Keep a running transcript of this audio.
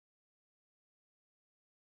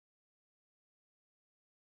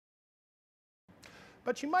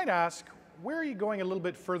But you might ask, where are you going a little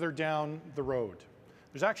bit further down the road?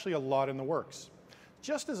 There's actually a lot in the works.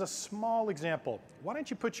 Just as a small example, why don't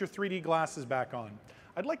you put your 3D glasses back on?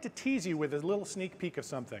 I'd like to tease you with a little sneak peek of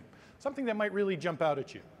something that might really jump out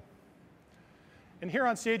at you. And here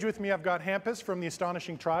on stage with me, I've got Hampus from the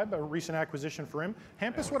Astonishing Tribe, a recent acquisition for him.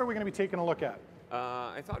 Hampus, what are we going to be taking a look at?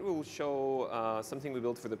 I thought we will show something we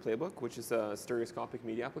built for the Playbook, which is a stereoscopic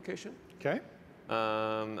media application. Okay.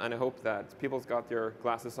 And I hope that people's got their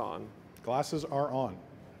glasses on. Glasses are on.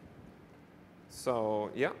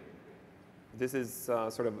 So yeah, this is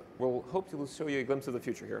sort of, we'll hope to show you a glimpse of the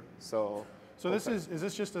future here. So this is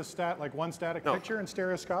this just a one static picture and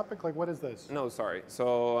stereoscopic? Like, what is this? No, sorry.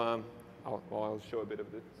 So I'll show a bit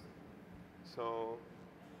of this. So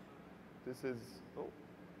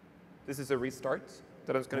this is a restart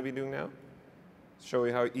that I'm going to be doing now. Show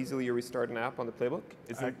you how easily you restart an app on the Playbook.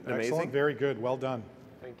 Isn't it amazing? Excellent, very good, well done.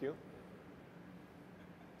 Thank you.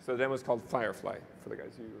 So the demo is called Firefly for the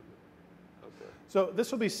guys out there. So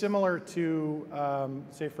this will be similar to,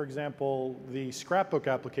 say, for example, the scrapbook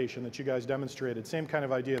application that you guys demonstrated. Same kind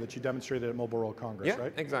of idea that you demonstrated at Mobile World Congress,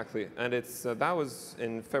 right? Yeah, exactly. And it's that was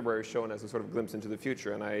in February shown as a sort of glimpse into the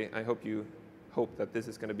future. And I hope you hope that this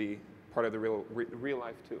is going to be part of the real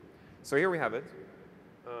life too. So here we have it.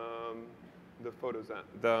 The Photos app,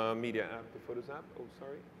 the media app, the Photos app. Oh,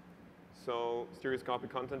 sorry. So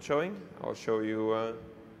stereoscopic content showing. I'll show you.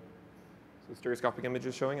 So stereoscopic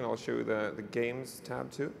images showing, and I'll show you the Games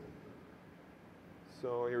tab too.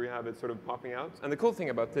 So here we have it sort of popping out. And the cool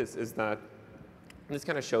thing about this is that this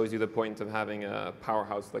kind of shows you the point of having a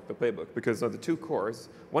powerhouse like the Playbook, because of the two cores.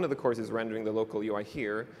 One of the cores is rendering the local UI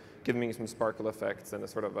here, giving me some sparkle effects and a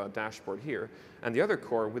sort of a dashboard here. And the other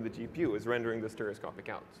core with the GPU is rendering the stereoscopic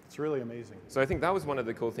out. It's really amazing. So I think that was one of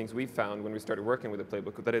the cool things we found when we started working with the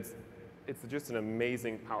Playbook, that it's just an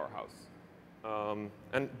amazing powerhouse.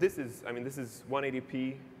 And this is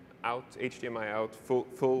 180p out, HDMI out,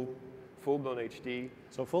 full-blown HD.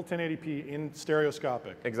 So full 1080p in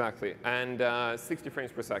stereoscopic. Exactly, and 60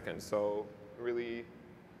 frames per second. So really,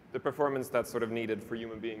 the performance that's sort of needed for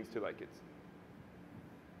human beings to like it.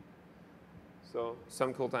 So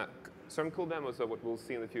some cool demos of what we'll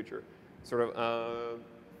see in the future. Sort of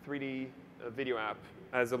 3D video app,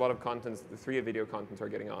 as a lot of contents, the 3D video contents are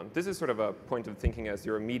getting on. This is sort of a point of thinking as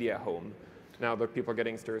your media home. Now that people are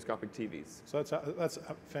getting stereoscopic TVs. So that's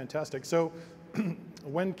fantastic. So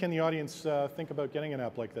when can the audience think about getting an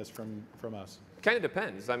app like this from us? Kind of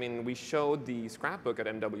depends. I mean, we showed the scrapbook at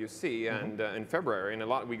MWC and in February,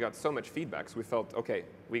 and we got so much feedback, so we felt, okay,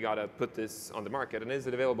 we got to put this on the market. And is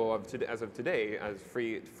it available as of today as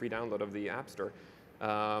free download of the App Store?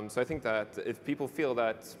 So I think that if people feel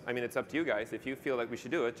that, I mean, it's up to you guys. If you feel like we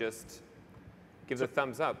should do it, just give it a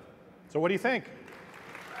thumbs up. So what do you think?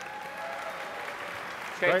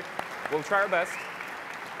 Okay, great. We'll try our best.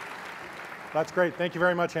 That's great. Thank you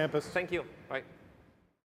very much, Hampus. Thank you. Bye.